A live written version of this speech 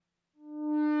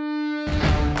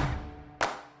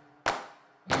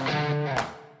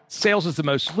Sales is the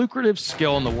most lucrative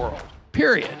skill in the world,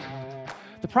 period.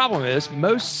 The problem is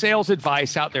most sales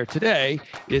advice out there today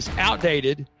is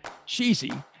outdated,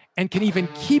 cheesy, and can even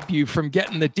keep you from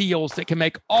getting the deals that can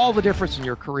make all the difference in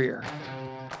your career.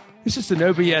 This is the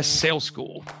No BS Sales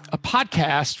School, a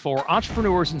podcast for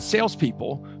entrepreneurs and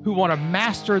salespeople who want to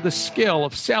master the skill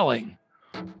of selling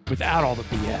without all the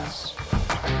BS.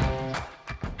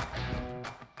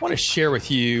 I want to share with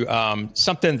you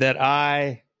something that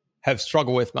I have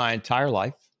struggled with my entire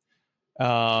life.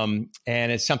 And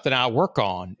it's something I work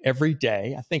on every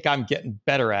day. I think I'm getting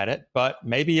better at it, but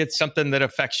maybe it's something that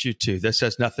affects you too. This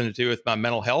has nothing to do with my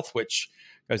mental health, which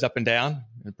goes up and down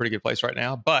in a pretty good place right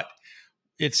now, but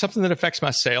it's something that affects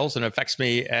my sales and affects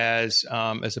me as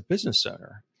a business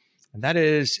owner. And that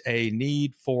is a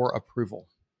need for approval.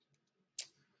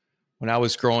 When I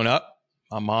was growing up,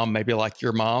 my mom, maybe like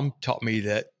your mom, taught me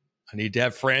that I need to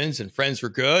have friends, and friends were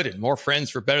good, and more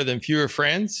friends were better than fewer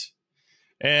friends.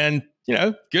 And, you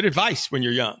know, good advice when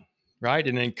you're young, right?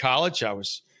 And in college, I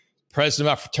was president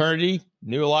of my fraternity,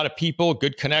 knew a lot of people,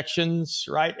 good connections,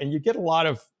 right? And you get a lot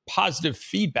of positive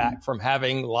feedback from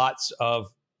having lots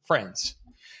of friends.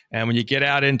 And when you get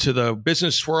out into the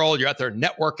business world, you're out there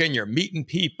networking, you're meeting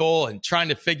people and trying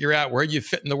to figure out where you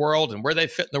fit in the world and where they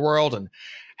fit in the world and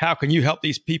how can you help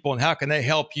these people and how can they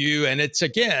help you? And it's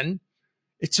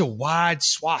a wide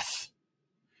swath.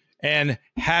 And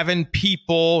having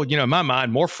people, you know, in my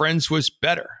mind, more friends was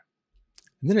better.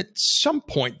 And then at some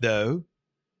point, though,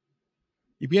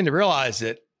 you begin to realize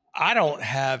that I don't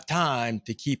have time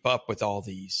to keep up with all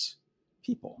these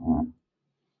people.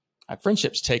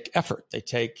 Friendships take effort. They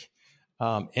take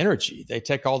energy. They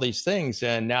take all these things.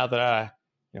 And now that I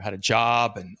had a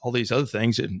job and all these other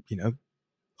things and,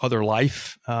 other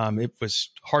life, it was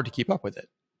hard to keep up with it.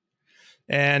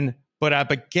 But I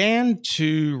began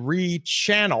to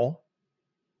rechannel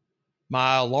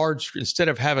instead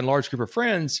of having a large group of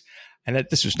friends, and that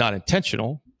this was not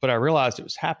intentional, but I realized it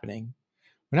was happening.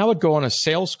 When I would go on a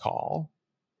sales call,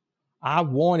 I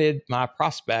wanted my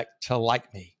prospect to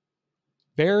like me.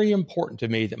 Very important to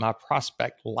me that my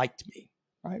prospect liked me,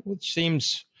 right? Which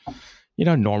seems,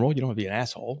 normal. You don't want to be an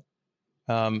asshole.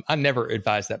 I never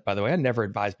advise that, by the way. I never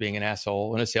advise being an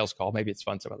asshole in a sales call. Maybe it's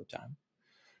fun some other time.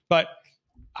 But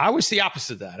I was the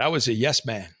opposite of that. I was a yes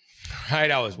man, right?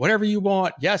 I was whatever you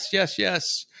want. Yes, yes,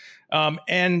 yes.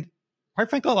 And quite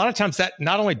frankly, a lot of times that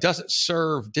not only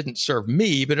didn't serve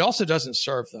me, but it also doesn't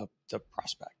serve the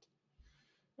prospect.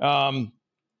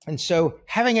 And so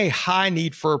having a high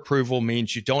need for approval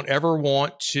means you don't ever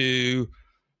want to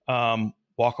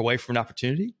walk away from an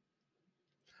opportunity.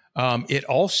 It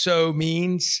also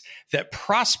means that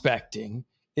prospecting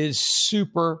is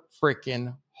super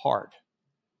freaking hard,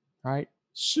 right?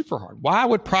 Super hard. Why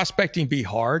would prospecting be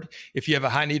hard if you have a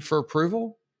high need for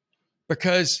approval?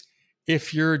 Because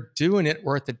if you're doing it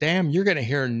worth the damn, you're going to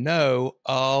hear no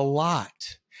a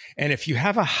lot. And if you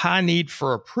have a high need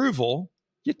for approval,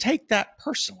 you take that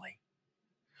personally.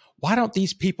 Why don't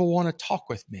these people want to talk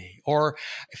with me? Or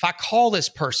if I call this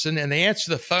person and they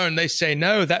answer the phone, they say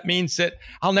no, that means that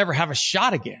I'll never have a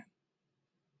shot again,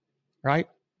 right?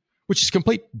 Which is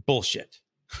complete bullshit,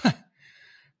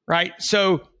 right?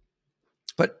 So,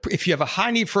 but if you have a high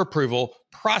need for approval,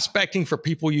 prospecting for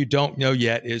people you don't know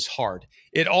yet is hard.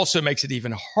 It also makes it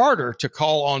even harder to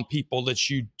call on people that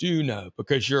you do know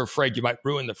because you're afraid you might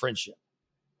ruin the friendship.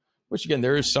 Which again,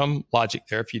 there is some logic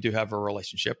there if you do have a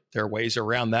relationship. There are ways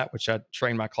around that, which I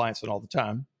train my clients on all the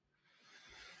time.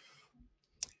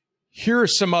 Here are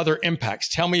some other impacts.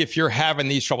 Tell me if you're having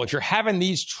these troubles. If you're having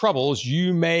these troubles,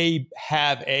 you may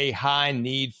have a high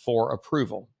need for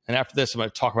approval. And after this, I'm going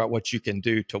to talk about what you can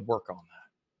do to work on that.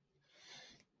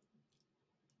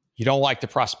 You don't like the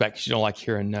prospect because you don't like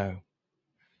hearing no.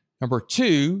 Number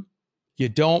two, you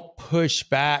don't push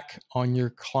back on your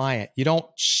client. You don't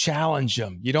challenge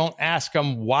them. You don't ask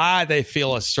them why they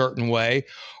feel a certain way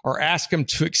or ask them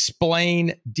to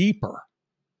explain deeper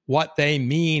what they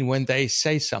mean when they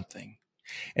say something.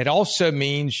 It also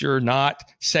means you're not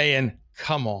saying,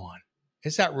 come on,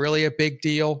 is that really a big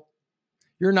deal?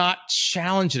 You're not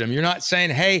challenging them. You're not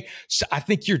saying, hey, I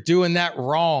think you're doing that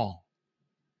wrong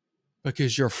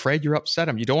because you're afraid you're upset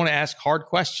them. You don't want to ask hard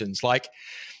questions like,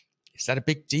 is that a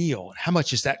big deal? And how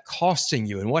much is that costing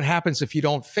you? And what happens if you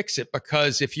don't fix it?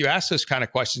 Because if you ask those kind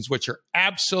of questions, which are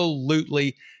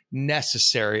absolutely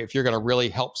necessary if you're going to really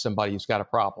help somebody who's got a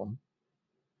problem,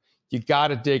 you got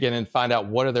to dig in and find out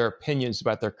what are their opinions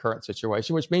about their current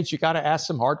situation, which means you got to ask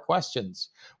some hard questions,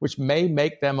 which may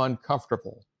make them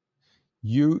uncomfortable.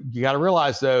 You got to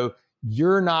realize, though,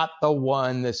 you're not the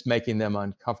one that's making them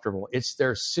uncomfortable. It's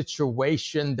their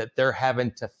situation that they're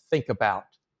having to think about.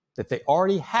 that they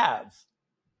already have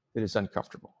that is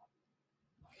uncomfortable.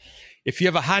 If you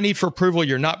have a high need for approval,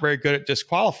 you're not very good at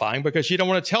disqualifying because you don't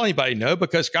want to tell anybody no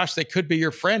because, gosh, they could be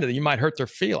your friend and you might hurt their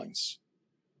feelings.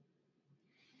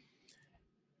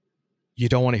 You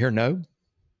don't want to hear no.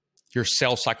 Your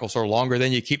sales cycles are longer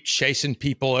than you keep chasing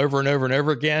people over and over and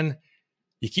over again.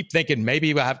 You keep thinking,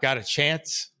 maybe I've got a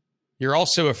chance. You're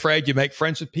also afraid you make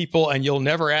friends with people and you'll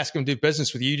never ask them to do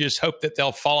business with you. You just hope that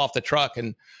they'll fall off the truck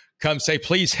and come say,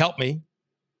 please help me,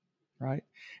 right?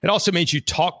 It also means you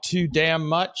talk too damn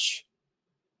much,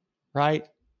 right?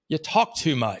 You talk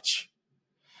too much.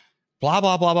 Blah,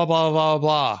 blah, blah, blah, blah, blah,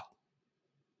 blah.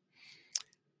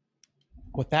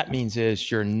 What that means is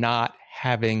you're not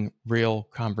having real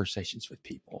conversations with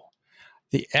people.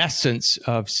 The essence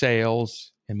of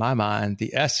sales, in my mind,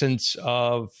 the essence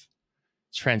of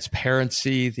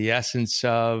transparency, the essence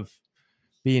of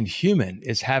being human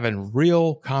is having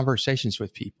real conversations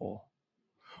with people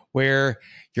where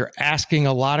you're asking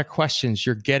a lot of questions,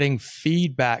 you're getting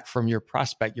feedback from your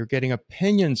prospect, you're getting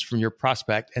opinions from your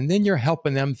prospect, and then you're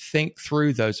helping them think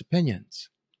through those opinions.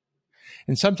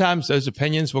 And sometimes those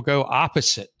opinions will go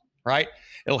opposite, right?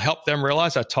 It'll help them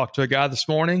realize, I talked to a guy this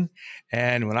morning,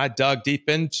 and when I dug deep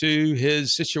into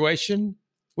his situation,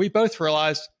 we both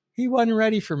realized he wasn't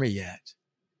ready for me yet.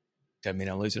 Doesn't mean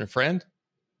I'm losing a friend.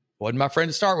 Wasn't my friend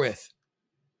to start with.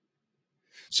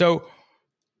 So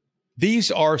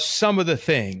these are some of the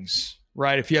things,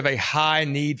 right? If you have a high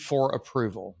need for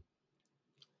approval,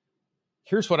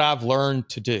 here's what I've learned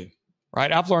to do,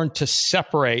 right? I've learned to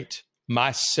separate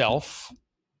myself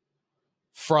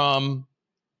from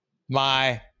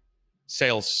my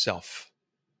sales self,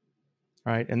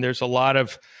 right? And there's a lot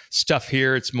of stuff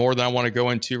here. It's more than I want to go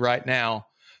into right now.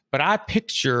 But I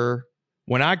picture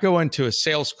when I go into a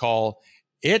sales call,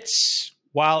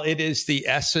 while it is the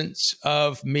essence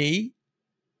of me,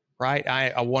 right?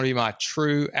 I want to be my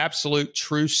true, absolute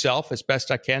true self as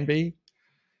best I can be.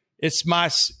 It's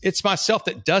myself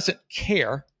that doesn't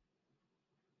care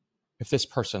if this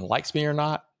person likes me or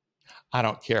not. I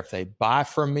don't care if they buy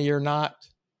from me or not.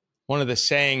 One of the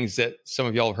sayings that some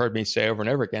of y'all have heard me say over and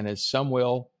over again is some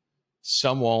will,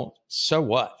 some won't. So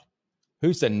what?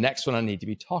 Who's the next one I need to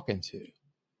be talking to?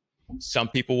 Some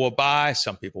people will buy,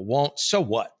 some people won't. So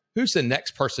what? Who's the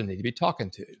next person I need to be talking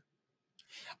to?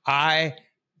 I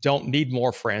don't need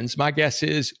more friends. My guess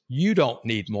is you don't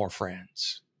need more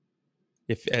friends.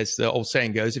 If, as the old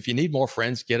saying goes, if you need more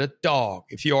friends, get a dog.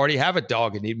 If you already have a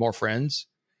dog and need more friends,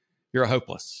 you're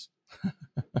hopeless.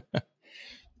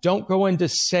 Don't go into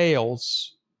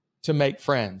sales to make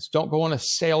friends. Don't go on a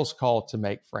sales call to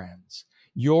make friends.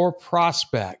 Your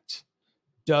prospect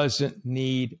doesn't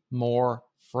need more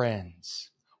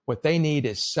friends. What they need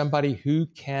is somebody who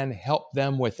can help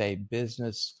them with a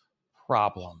business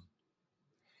problem.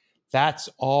 That's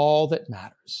all that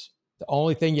matters. The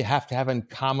only thing you have to have in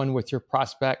common with your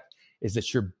prospect is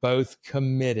that you're both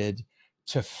committed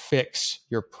to fix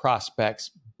your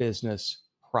prospect's business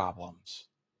problems,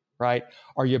 right?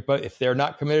 Are you both? If they're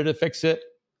not committed to fix it,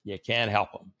 you can't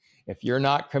help them. If you're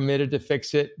not committed to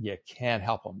fix it, you can't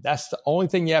help them. That's the only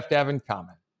thing you have to have in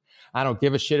common. I don't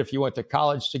give a shit if you went to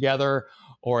college together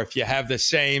or if you have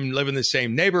live in the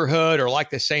same neighborhood or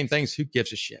like the same things. Who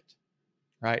gives a shit,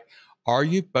 right? Are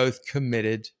you both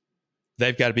committed?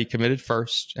 They've got to be committed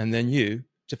first and then you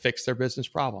to fix their business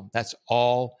problem. That's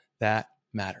all that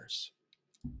matters.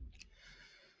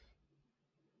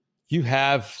 You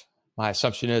have, my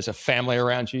assumption is, a family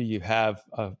around you. You have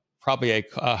probably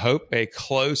a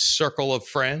close circle of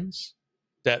friends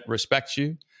that respect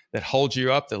you, that hold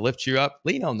you up, that lift you up.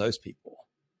 Lean on those people.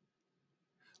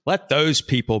 Let those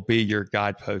people be your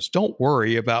guideposts. Don't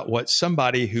worry about what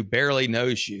somebody who barely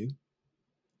knows you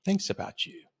thinks about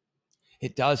you.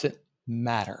 It doesn't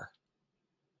matter,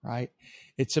 right?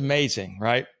 It's amazing,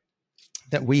 right?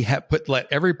 That we have let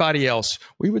everybody else,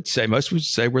 most would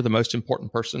say we're the most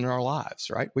important person in our lives,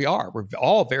 right? We are. We're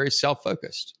all very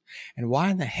self-focused. And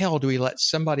why in the hell do we let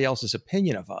somebody else's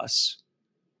opinion of us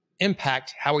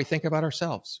impact how we think about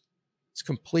ourselves? It's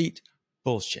complete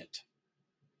bullshit.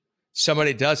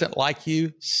 Somebody doesn't like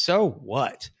you, so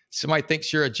what? Somebody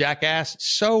thinks you're a jackass,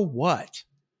 so what?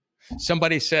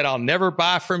 Somebody said, I'll never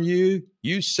buy from you,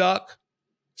 you suck,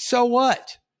 so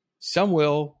what? Some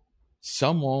will,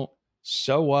 some won't,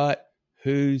 so what?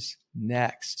 Who's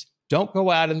next? Don't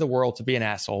go out in the world to be an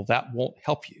asshole. That won't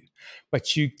help you.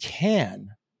 But you can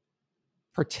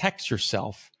protect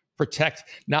yourself,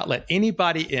 not let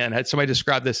anybody in. I had somebody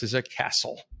describe this as a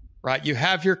castle, right? You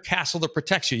have your castle that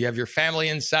protects you. You have your family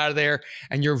inside of there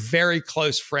and your very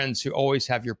close friends who always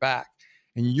have your back.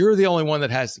 And you're the only one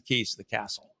that has the keys to the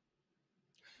castle.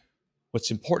 What's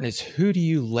important is who do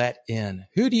you let in?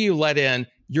 Who do you let in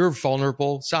your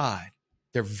vulnerable side?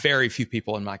 There are very few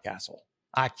people in my castle.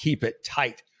 I keep it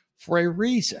tight for a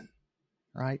reason,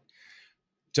 right?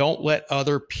 Don't let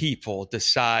other people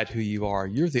decide who you are.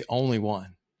 You're the only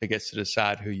one that gets to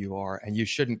decide who you are, and you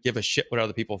shouldn't give a shit what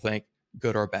other people think,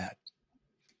 good or bad.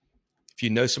 If you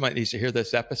know somebody needs to hear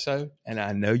this episode, and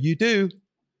I know you do,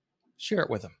 share it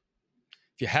with them.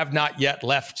 If you have not yet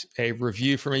left a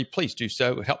review for me, please do so.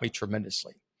 It would help me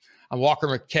tremendously. I'm Walker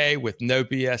McKay with No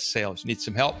BS Sales. You need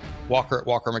some help?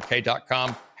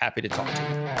 Walker@walkermckay.com. Happy to talk to you.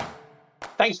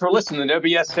 Thanks for listening to No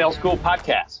BS Sales School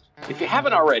podcast. If you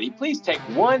haven't already, please take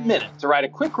 1 minute to write a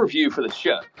quick review for the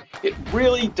show. It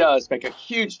really does make a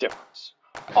huge difference.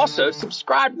 Also,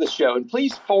 subscribe to the show and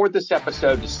please forward this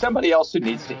episode to somebody else who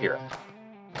needs to hear it.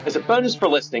 As a bonus for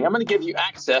listening, I'm going to give you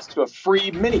access to a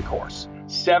free mini course,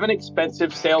 7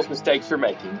 expensive sales mistakes you're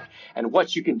making and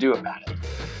what you can do about it.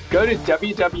 Go to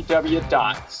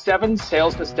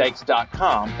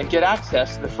www.7salesmistakes.com and get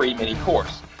access to the free mini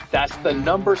course. That's the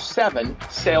number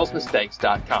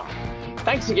 7salesmistakes.com.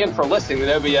 Thanks again for listening to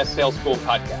the No BS Sales School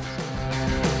podcast.